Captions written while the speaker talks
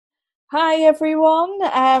Hi everyone.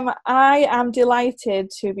 I am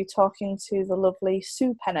delighted to be talking to the lovely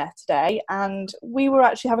Sue Penna today, and we were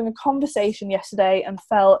actually having a conversation yesterday and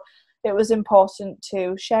felt it was important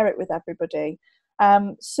to share it with everybody.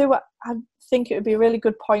 Sue, I think it would be a really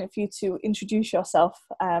good point for you to introduce yourself,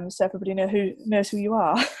 so everybody knows who you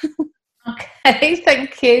are. Okay,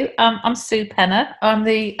 thank you. I'm Sue Penna. I'm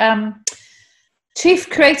the Chief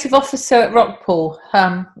Creative Officer at Rockpool,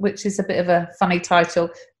 which is a bit of a funny title.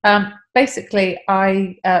 Basically,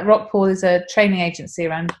 Rockpool is a training agency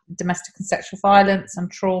around domestic and sexual violence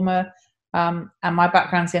and trauma, and my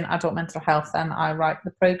background's in adult mental health, and I write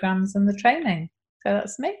the programmes and the training. So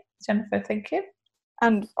that's me, Jennifer. Thank you.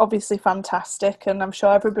 And obviously fantastic, and I'm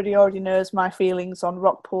sure everybody already knows my feelings on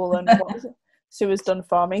Rockpool and what Sue has done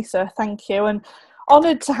for me, so thank you, and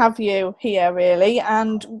honoured to have you here really.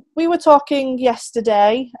 And we were talking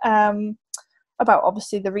yesterday about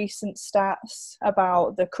obviously the recent stats,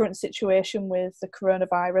 about the current situation with the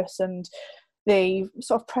coronavirus and the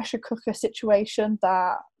sort of pressure cooker situation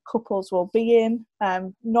that couples will be in,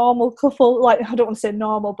 normal couple, like I don't want to say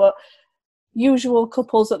normal, but usual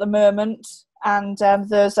couples at the moment, and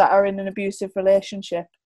those that are in an abusive relationship.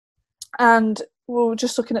 And we were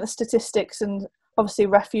just looking at the statistics, and obviously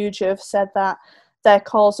Refuge have said that their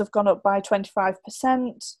calls have gone up by 25%.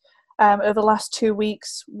 Over the last 2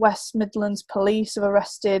 weeks, West Midlands Police have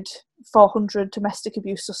arrested 400 domestic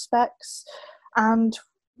abuse suspects. And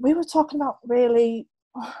we were talking about really,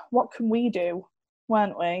 what can we do,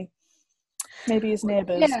 weren't we? Maybe as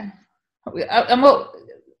neighbours. Yeah. And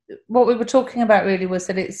what we were talking about really was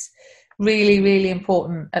that it's really, really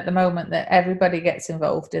important at the moment that everybody gets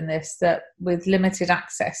involved in this, that with limited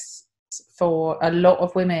access for a lot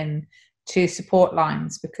of women to support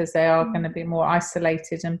lines, because they are going to be more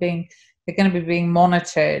isolated and they're going to be being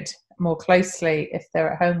monitored more closely if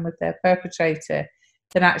they're at home with their perpetrator,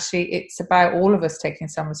 then actually it's about all of us taking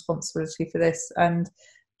some responsibility for this and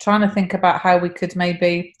trying to think about how we could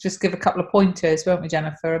maybe just give a couple of pointers, won't we,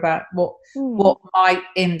 Jennifer, about what might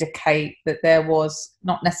indicate that there was,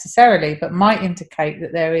 not necessarily, but might indicate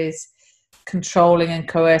that there is controlling and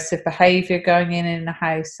coercive behaviour going in the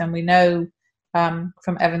house. And we know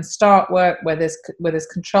from Evan's start work, where there's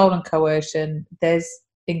control and coercion, there's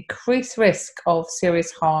increased risk of serious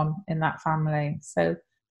harm in that family. So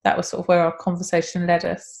that was sort of where our conversation led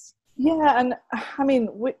us. Yeah, and I mean,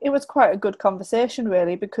 it was quite a good conversation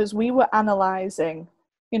really, because we were analysing,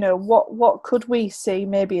 what could we see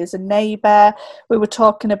maybe as a neighbour. We were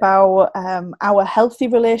talking about our healthy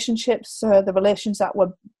relationships, so the relations that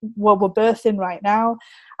we're birthing right now.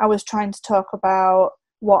 I was trying to talk about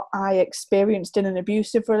what I experienced in an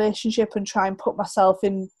abusive relationship and try and put myself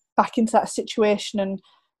back into that situation and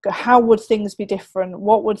go, how would things be different?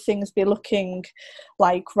 What would things be looking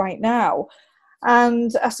like right now?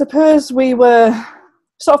 And I suppose we were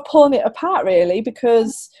sort of pulling it apart really,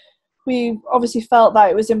 because we obviously felt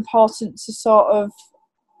that it was important to sort of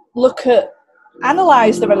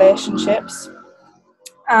analyse the relationships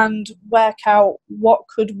and work out what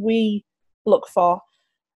could we look for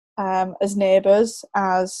as neighbours,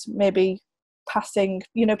 as maybe passing,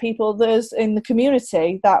 people there's in the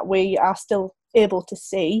community that we are still able to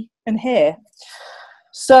see and hear.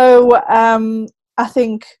 So I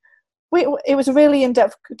think it was a really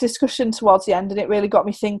in-depth discussion towards the end, and it really got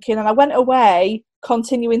me thinking, and I went away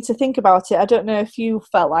continuing to think about it. I don't know if you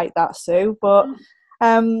felt like that, Sue, but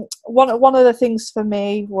one of the things for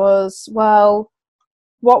me was, well,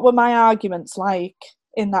 what were my arguments like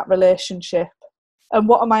in that relationship? And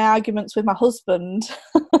what are my arguments with my husband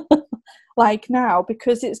like now?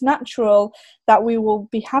 Because it's natural that we will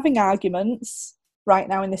be having arguments right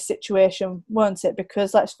now in this situation, won't it?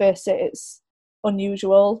 Because let's face it, it's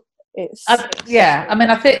unusual. I mean,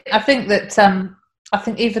 I think that I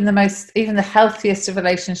think even the healthiest of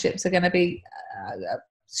relationships are going to be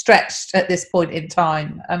stretched at this point in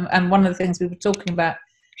time. And one of the things we were talking about,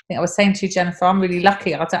 I think I was saying to you, Jennifer, I'm really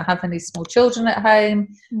lucky. I don't have any small children at home.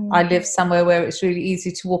 I live somewhere where it's really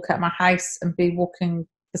easy to walk out my house and be walking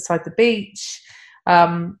beside the beach.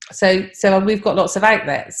 So we've got lots of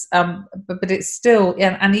outlets, but it's still,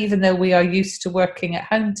 and even though we are used to working at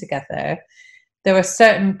home together, there are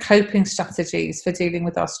certain coping strategies for dealing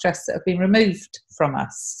with our stress that have been removed from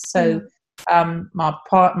us. So my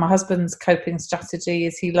husband's coping strategy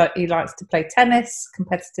is he likes to play tennis,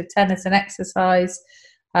 competitive tennis, and exercise,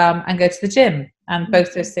 and go to the gym. And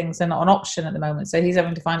both those things are not an option at the moment. So he's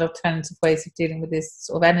having to find alternative ways of dealing with his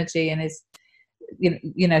sort of energy and his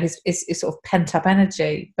sort of pent up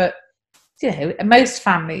energy. But in most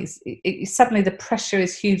families, suddenly the pressure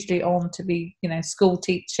is hugely on to be, school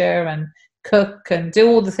teacher and cook and do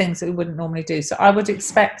all the things that we wouldn't normally do. So I would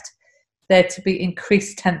expect there to be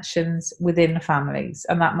increased tensions within families,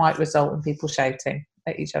 and that might result in people shouting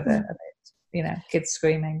at each other a bit, you know, kids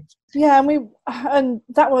screaming. Yeah, and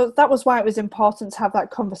that was why it was important to have that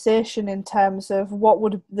conversation in terms of what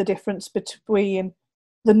would the difference between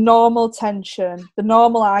the normal tension, the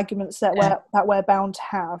normal arguments that we're bound to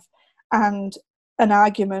have, and an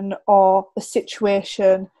argument or a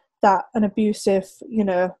situation that an abusive,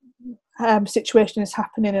 situation is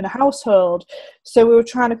happening in a household. So we were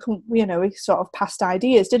trying to we sort of passed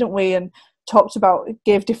ideas, didn't we, and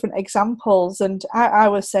gave different examples. And I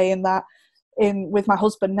was saying that with my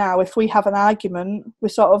husband now, if we have an argument, we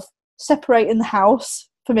sort of separate in the house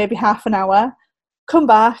for maybe half an hour, come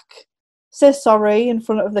back, say sorry in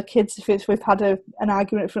front of the kids if we've had an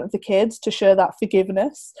argument in front of the kids to show that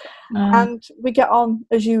forgiveness, and we get on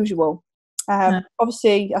as usual.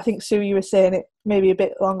 Obviously, I think, Sue, you were saying it maybe a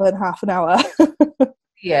bit longer than half an hour.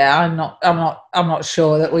 Yeah, I'm not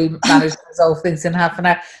sure that we managed to resolve things in half an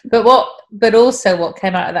hour. But also what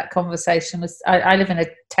came out of that conversation was I live in a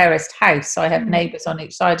terraced house, so I have neighbours on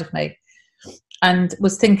each side of me, and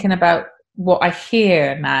was thinking about what I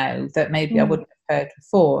hear now that maybe I wouldn't have heard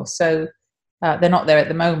before. So they're not there at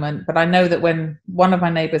the moment, but I know that when one of my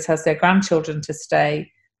neighbours has their grandchildren to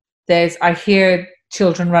stay, I hear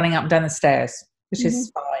children running up and down the stairs, which is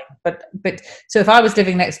fine. But so if I was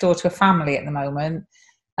living next door to a family at the moment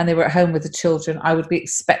and they were at home with the children, I would be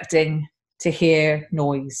expecting to hear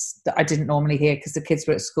noise that I didn't normally hear because the kids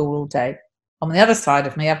were at school all day. On the other side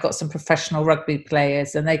of me, I've got some professional rugby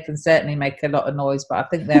players, and they can certainly make a lot of noise, but I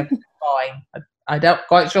think they're fine. I'm not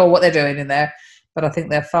quite sure what they're doing in there, but I think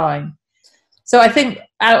they're fine. So I think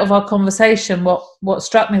out of our conversation, what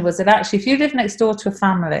struck me was that actually if you live next door to a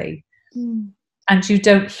family and you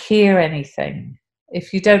don't hear anything,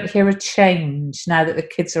 if you don't hear a change now that the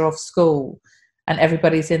kids are off school and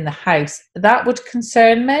everybody's in the house, that would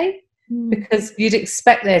concern me, because you'd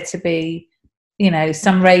expect there to be,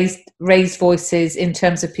 some raised voices in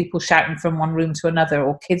terms of people shouting from one room to another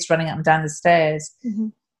or kids running up and down the stairs.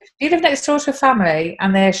 If you live next door to a family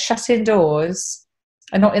and they're shut indoors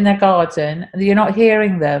and not in their garden, and you're not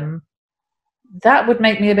hearing them, that would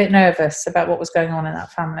make me a bit nervous about what was going on in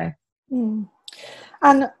that family.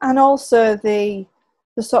 And also the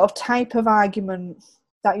sort of type of argument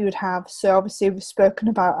that you would have. So obviously we've spoken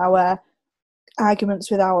about our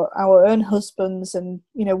arguments with our own husbands and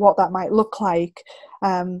what that might look like,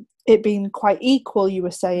 it being quite equal, you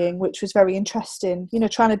were saying, which was very interesting,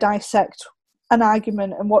 trying to dissect an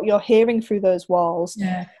argument and what you're hearing through those walls.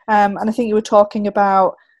 And I think you were talking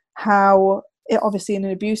about how obviously in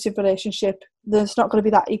an abusive relationship there's not going to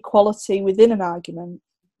be that equality within an argument.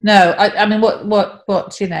 No, I mean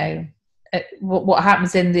what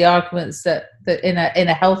happens in the arguments that in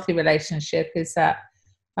a healthy relationship is that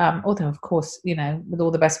although of course with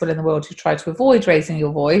all the best will in the world you try to avoid raising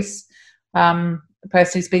your voice,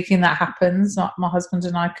 personally speaking that happens. My husband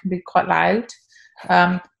and I can be quite loud,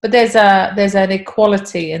 but there's an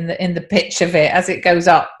equality in the pitch of it. As it goes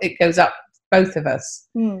up both of us.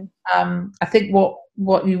 I think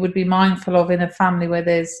what you would be mindful of in a family where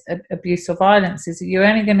there's abuse or violence is that you're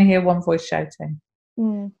only going to hear one voice shouting,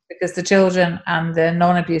 because the children and the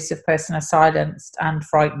non-abusive person are silenced and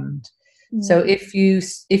frightened. So if you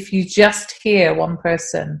just hear one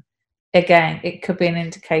person, again, it could be an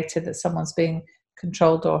indicator that someone's being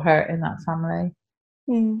controlled or hurt in that family.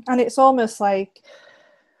 And it's almost like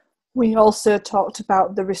we also talked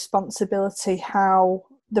about the responsibility, how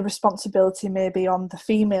the responsibility may be on the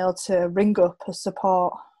female to ring up a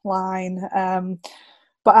support line,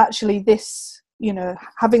 but actually this,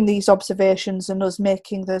 having these observations and us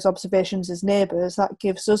making those observations as neighbours, that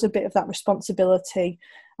gives us a bit of that responsibility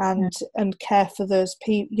and care for those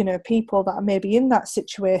people that are maybe in that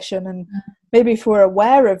situation, and maybe if we're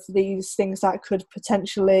aware of these things that could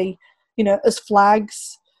potentially, as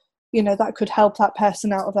flags, that could help that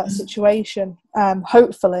person out of that situation,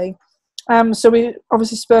 hopefully. So we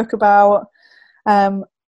obviously spoke about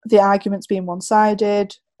the arguments being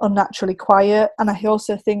one-sided, unnaturally quiet, and I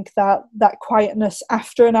also think that quietness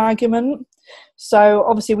after an argument. So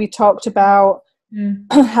obviously we talked about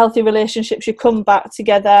healthy relationships, you come back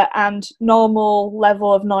together and normal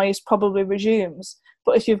level of noise probably resumes.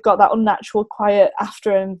 But if you've got that unnatural quiet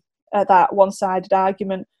after that one-sided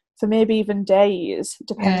argument for maybe even days,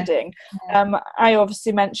 depending. I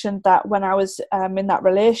obviously mentioned that when I was in that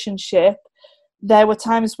relationship, there were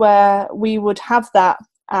times where we would have that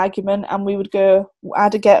argument and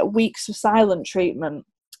I'd get weeks of silent treatment,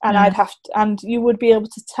 and and you would be able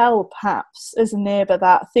to tell perhaps as a neighbour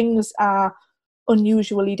that things are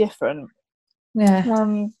unusually different. Yeah.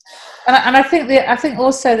 And I think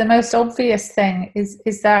also the most obvious thing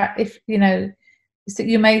is that if is that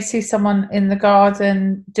you may see someone in the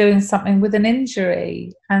garden doing something with an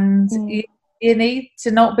injury, and you need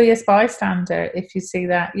to not be a bystander. If you see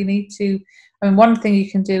that, you need to. I mean, one thing you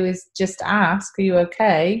can do is just ask, "Are you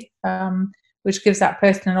okay?" Which gives that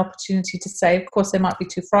person an opportunity to say. Of course, they might be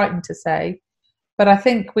too frightened to say, but I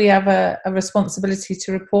think we have a responsibility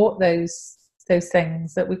to report those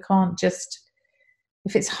things, that we can't just,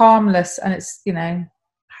 if it's harmless and it's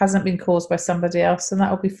hasn't been caused by somebody else, then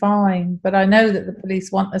that'll be fine. But I know that the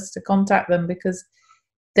police want us to contact them because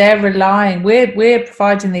they're relying. We're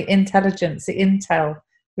providing the intelligence, the intel.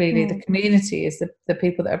 Really, the community is the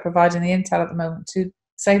people that are providing the intel at the moment to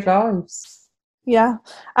save lives. Yeah,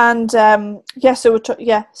 and so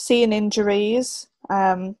we're seeing injuries,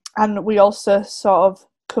 and we also sort of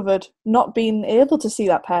covered not being able to see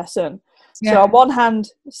that person. So on one hand,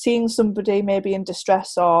 seeing somebody maybe in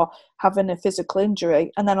distress or having a physical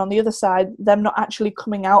injury, and then on the other side, them not actually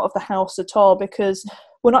coming out of the house at all, because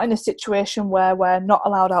we're not in a situation where we're not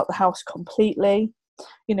allowed out the house completely.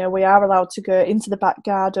 We are allowed to go into the back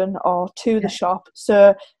garden or to the shop.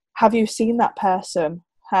 So have you seen that person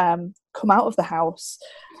come out of the house?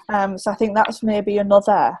 So I think that's maybe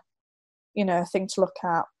another, thing to look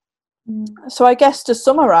at. So I guess to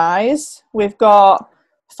summarise, we've got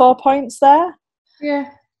 4 points there. Yeah.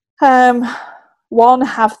 One,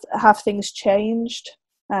 have things changed?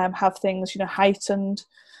 Have things, heightened?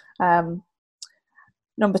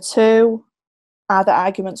 Number 2, are the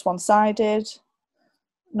arguments one-sided?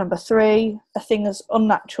 Number 3, are things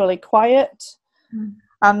unnaturally quiet?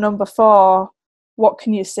 And number 4, what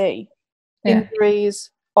can you see?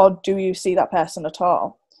 Injuries, or do you see that person at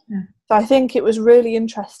all? So I think it was really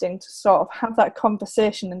interesting to sort of have that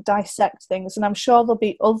conversation and dissect things, and I'm sure there'll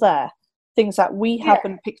be other things that we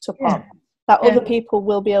haven't picked up on that other people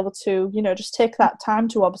will be able to, just take that time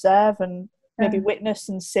to observe and maybe witness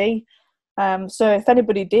and see. So if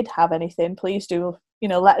anybody did have anything, please do,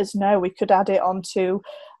 let us know. We could add it onto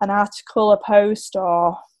an article, a post,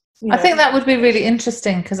 or I think that would be really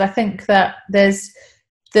interesting, because I think that there's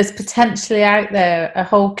potentially out there a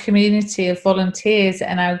whole community of volunteers that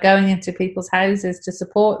are now going into people's houses to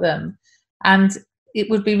support them, and it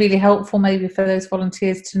would be really helpful maybe for those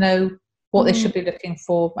volunteers to know what they should be looking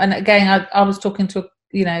for. And again, I was talking to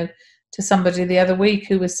to somebody the other week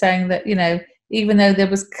who was saying that even though they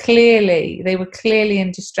were clearly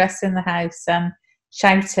in distress in the house and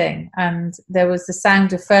shouting, and there was the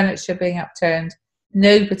sound of furniture being upturned,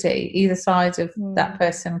 nobody either side of that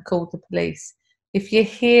person called the police. If you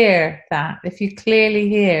hear that, if you clearly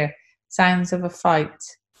hear sounds of a fight,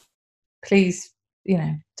 please,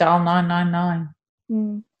 dial 999.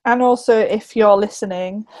 And also, if you're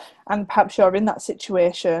listening and perhaps you're in that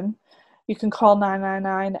situation, you can call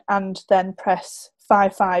 999 and then press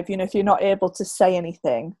 55, if you're not able to say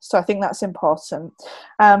anything. So I think that's important.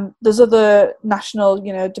 There's other national,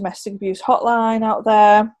 domestic abuse hotline out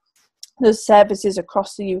there. There's services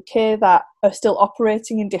across the UK that are still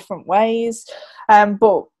operating in different ways.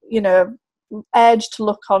 But, urge to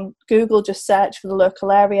look on Google, just search for the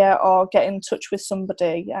local area or get in touch with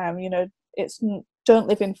somebody. Don't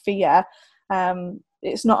live in fear.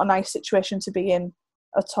 It's not a nice situation to be in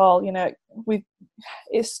at all.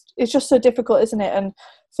 It's just so difficult, isn't it? And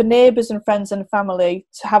for neighbours and friends and family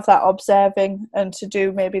to have that observing and to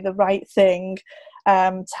do maybe the right thing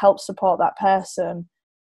to help support that person,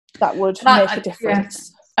 that would make a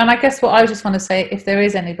difference. And I guess what I just want to say, if there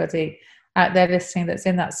is anybody out there listening that's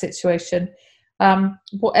in that situation,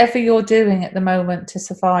 whatever you're doing at the moment to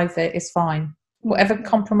survive it is fine. Whatever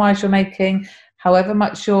compromise you're making, however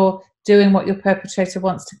much you're doing what your perpetrator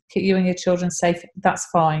wants to keep you and your children safe, that's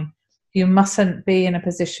fine. You mustn't be in a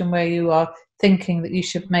position where you are thinking that you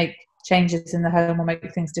should make changes in the home or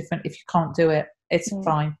make things different if you can't do it. It's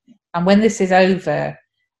fine. And when this is over,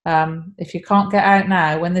 if you can't get out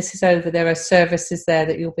now, when this is over, there are services there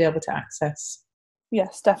that you'll be able to access.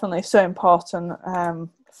 Yes, definitely. So important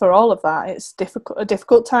for all of that. It's a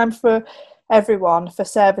difficult time for everyone, for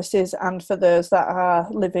services and for those that are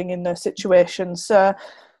living in those situations. So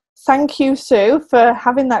thank you, Sue, for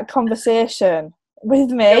having that conversation with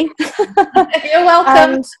me. You're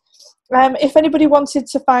welcome. And if anybody wanted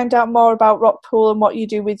to find out more about Rockpool and what you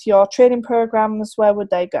do with your training programs, where would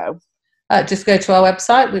they go? Just go to our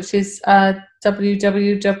website, which is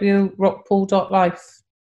www.rockpool.life.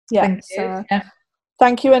 Thank you.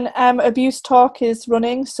 Thank you. And Abuse Talk is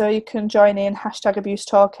running, so you can join in #Abuse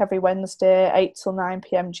Talk every Wednesday, 8 till 9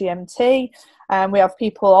 p.m. GMT. We have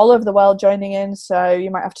people all over the world joining in, so you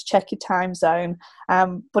might have to check your time zone.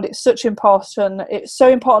 But it's so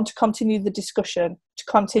important to continue the discussion, to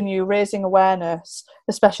continue raising awareness,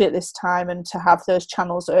 especially at this time, and to have those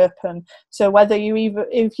channels open. So whether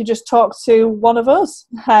if you just talk to one of us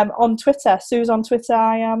on Twitter, Sue's on Twitter,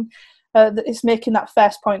 I am, it's making that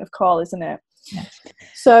first point of call, isn't it? Yeah.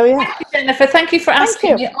 So yeah. Thank you, Jennifer. Thank you for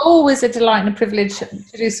asking. It's always a delight and a privilege to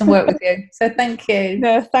do some work with you. So thank you.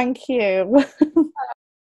 No, thank you.